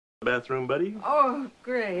Bathroom, buddy? Oh,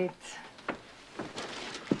 great.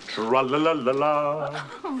 Tra-la-la-la-la.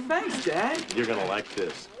 Oh, thanks, Dad. You're gonna like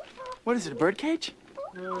this. What is it, a birdcage?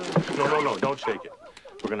 No, don't shake it.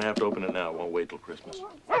 We're gonna have to open it now. It won't wait till Christmas.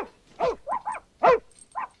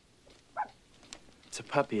 It's a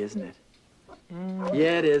puppy, isn't it?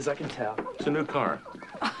 Yeah, it is. I can tell. It's a new car.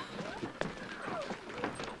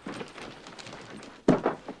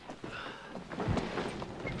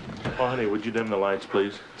 Oh, honey, would you dim the lights,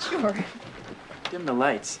 please? Sure. Dim the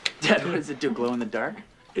lights. Dad, what does it do, glow in the dark?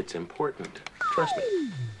 It's important. Trust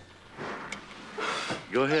me.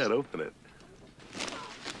 Go ahead, open it.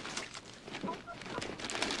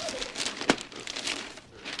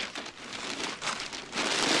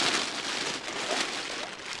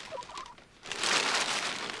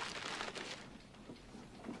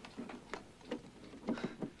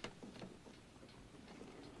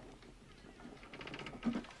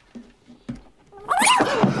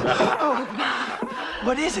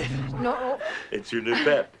 What is it? No. It's your new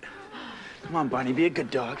pet. Come on, Barney, be a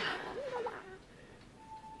good dog.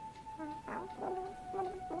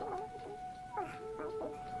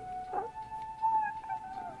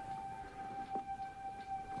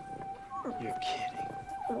 You're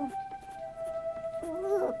kidding.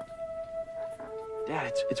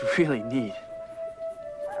 Dad, it's really neat.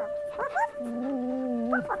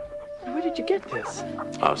 Where did you get this?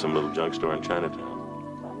 Oh, some little junk store in Chinatown.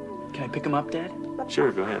 Can I pick him up, Dad?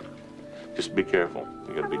 Sure, go ahead. Just be careful.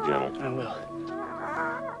 You gotta be gentle. I will.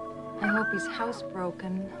 I hope he's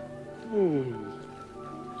housebroken.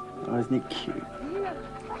 Oh, isn't he cute?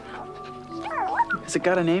 Has it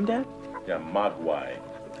got a name, Dad? Yeah, Mogwai.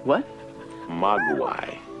 What?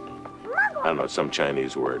 Mogwai. I don't know, it's some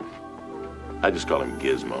Chinese word. I just call him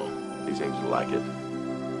Gizmo. He seems to like it.